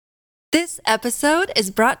This episode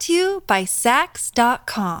is brought to you by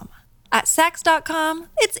Saks.com. At Saks.com,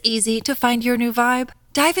 it's easy to find your new vibe.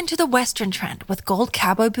 Dive into the Western trend with gold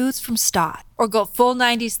cowboy boots from Staud, or go full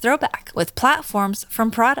 90s throwback with platforms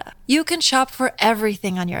from Prada. You can shop for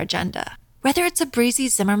everything on your agenda, whether it's a breezy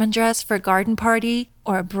Zimmermann dress for a garden party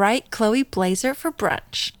or a bright Chloe blazer for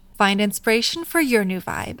brunch. Find inspiration for your new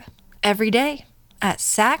vibe every day at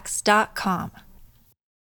Saks.com.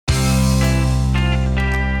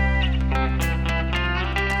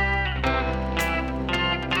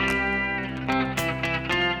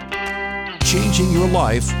 Changing your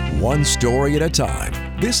life one story at a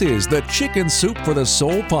time. This is the Chicken Soup for the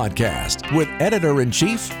Soul podcast with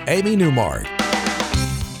Editor-in-Chief Amy Newmark.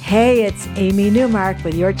 Hey, it's Amy Newmark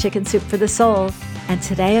with your Chicken Soup for the Soul, and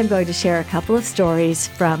today I'm going to share a couple of stories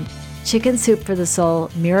from Chicken Soup for the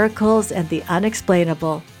Soul, Miracles and the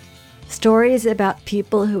Unexplainable. Stories about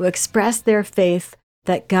people who express their faith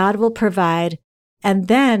that God will provide and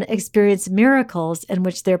then experience miracles in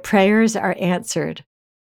which their prayers are answered.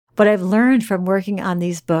 What I've learned from working on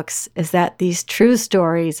these books is that these true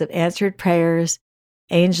stories of answered prayers,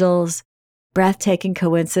 angels, breathtaking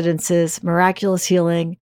coincidences, miraculous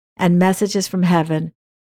healing, and messages from heaven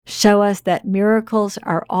show us that miracles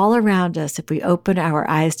are all around us if we open our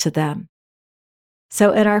eyes to them.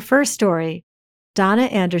 So in our first story, Donna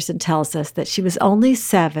Anderson tells us that she was only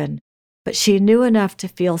 7, but she knew enough to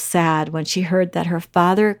feel sad when she heard that her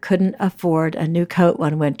father couldn't afford a new coat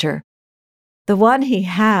one winter. The one he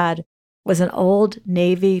had was an old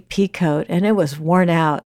navy pea coat, and it was worn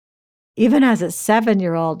out. Even as a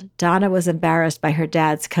 7-year-old, Donna was embarrassed by her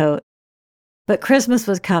dad's coat. But Christmas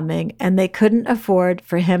was coming, and they couldn't afford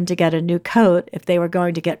for him to get a new coat if they were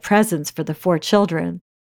going to get presents for the 4 children.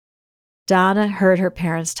 Donna heard her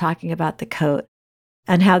parents talking about the coat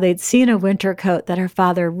and how they'd seen a winter coat that her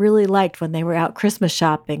father really liked when they were out Christmas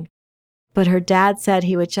shopping. But her dad said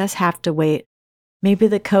he would just have to wait. Maybe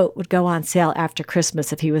the coat would go on sale after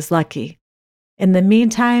Christmas if he was lucky. In the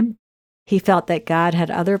meantime, he felt that God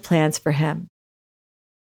had other plans for him.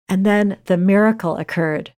 And then the miracle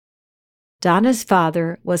occurred. Donna's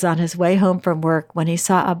father was on his way home from work when he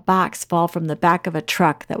saw a box fall from the back of a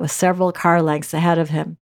truck that was several car lengths ahead of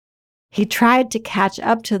him. He tried to catch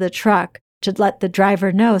up to the truck to let the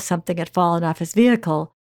driver know something had fallen off his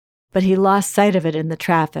vehicle, but he lost sight of it in the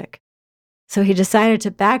traffic. So he decided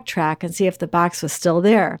to backtrack and see if the box was still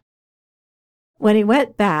there. When he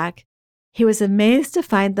went back, he was amazed to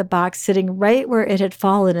find the box sitting right where it had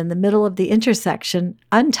fallen in the middle of the intersection,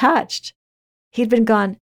 untouched. He'd been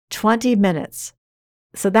gone 20 minutes,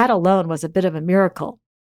 so that alone was a bit of a miracle.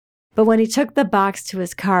 But when he took the box to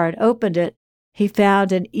his car and opened it, he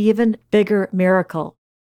found an even bigger miracle.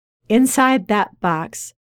 Inside that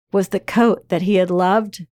box was the coat that he had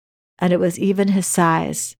loved, and it was even his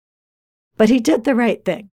size. But he did the right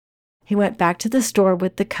thing. He went back to the store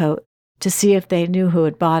with the coat to see if they knew who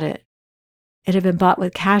had bought it. It had been bought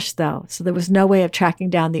with cash, though, so there was no way of tracking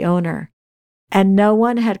down the owner. And no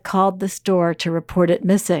one had called the store to report it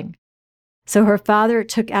missing. So her father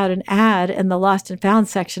took out an ad in the lost and found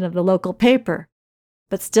section of the local paper.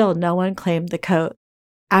 But still, no one claimed the coat.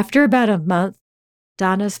 After about a month,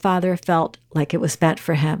 Donna's father felt like it was meant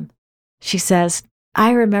for him. She says,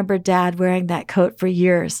 "I remember Dad wearing that coat for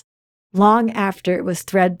years, long after it was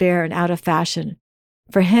threadbare and out of fashion.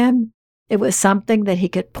 For him, it was something that he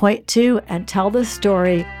could point to and tell the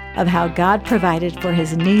story of how God provided for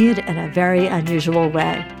his need in a very unusual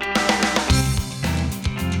way."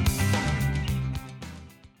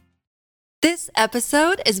 This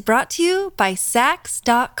episode is brought to you by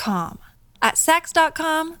Saks.com. At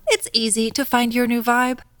Saks.com, it's easy to find your new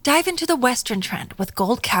vibe. Dive into the Western trend with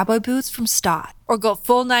gold cowboy boots from Staud, or go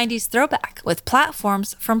full 90s throwback with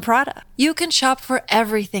platforms from Prada. You can shop for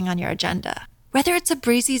everything on your agenda, whether it's a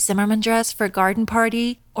breezy Zimmermann dress for a garden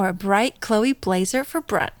party or a bright Chloe blazer for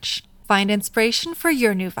brunch. Find inspiration for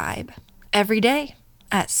your new vibe every day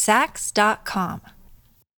at Saks.com.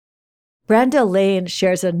 Brenda Lane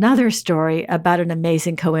shares another story about an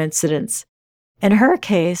amazing coincidence. In her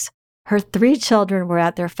case, her 3 children were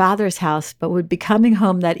at their father's house but would be coming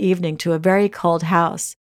home that evening to a very cold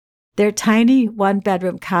house. Their tiny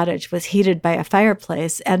 1-bedroom cottage was heated by a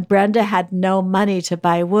fireplace, and Brenda had no money to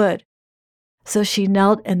buy wood. So she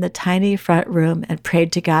knelt in the tiny front room and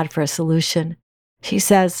prayed to God for a solution. She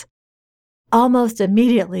says, "Almost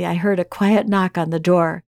immediately I heard a quiet knock on the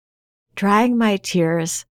door. Drying my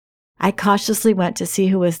tears, I cautiously went to see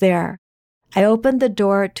who was there. I opened the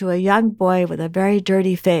door to a young boy with a very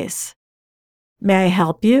dirty face. 'May I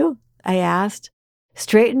help you?' I asked.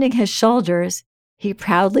 Straightening his shoulders, he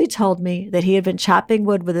proudly told me that he had been chopping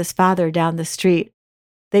wood with his father down the street.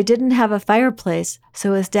 They didn't have a fireplace,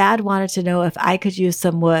 so his dad wanted to know if I could use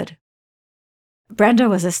some wood. Brenda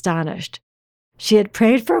was astonished. She had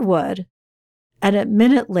prayed for wood, and a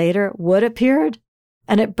minute later, wood appeared,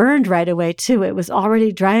 and it burned right away, too. It was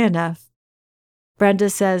already dry enough. Brenda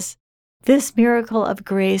says, "This miracle of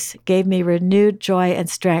grace gave me renewed joy and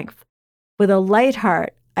strength. With a light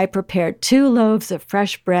heart, I prepared 2 loaves of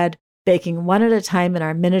fresh bread, baking one at a time in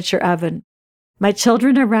our miniature oven. My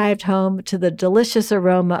children arrived home to the delicious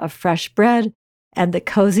aroma of fresh bread and the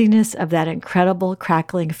coziness of that incredible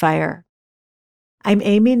crackling fire." I'm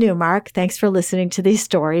Amy Newmark. Thanks for listening to these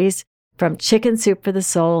stories from Chicken Soup for the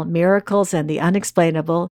Soul, Miracles and the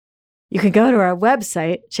Unexplainable. You can go to our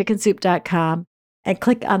website, chickensoup.com, and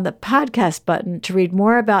click on the podcast button to read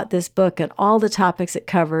more about this book and all the topics it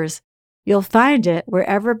covers. You'll find it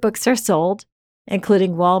wherever books are sold,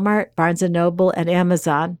 including Walmart, Barnes & Noble, and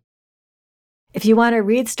Amazon. If you want to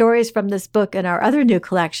read stories from this book and our other new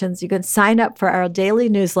collections, you can sign up for our daily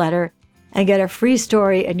newsletter and get a free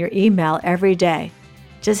story in your email every day.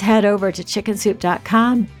 Just head over to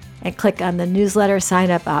chickensoup.com and click on the newsletter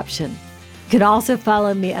sign-up option. You can also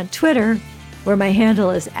follow me on Twitter, where my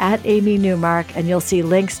handle is @AmyNewmark, and you'll see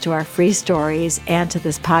links to our free stories and to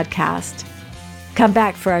this podcast. Come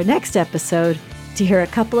back for our next episode to hear a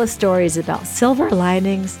couple of stories about silver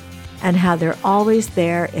linings and how they're always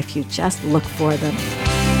there if you just look for them.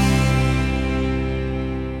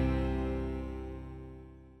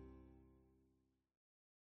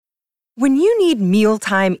 When you need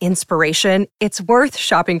mealtime inspiration, it's worth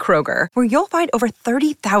shopping Kroger, where you'll find over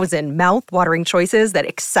 30,000 mouth-watering choices that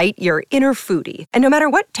excite your inner foodie. And no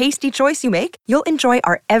matter what tasty choice you make, you'll enjoy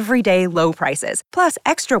our everyday low prices, plus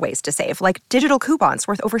extra ways to save, like digital coupons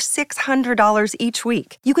worth over $600 each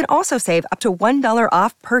week. You can also save up to $1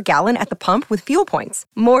 off per gallon at the pump with fuel points.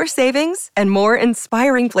 More savings and more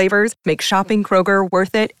inspiring flavors make shopping Kroger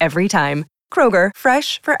worth it every time. Kroger,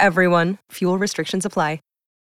 fresh for everyone. Fuel restrictions apply.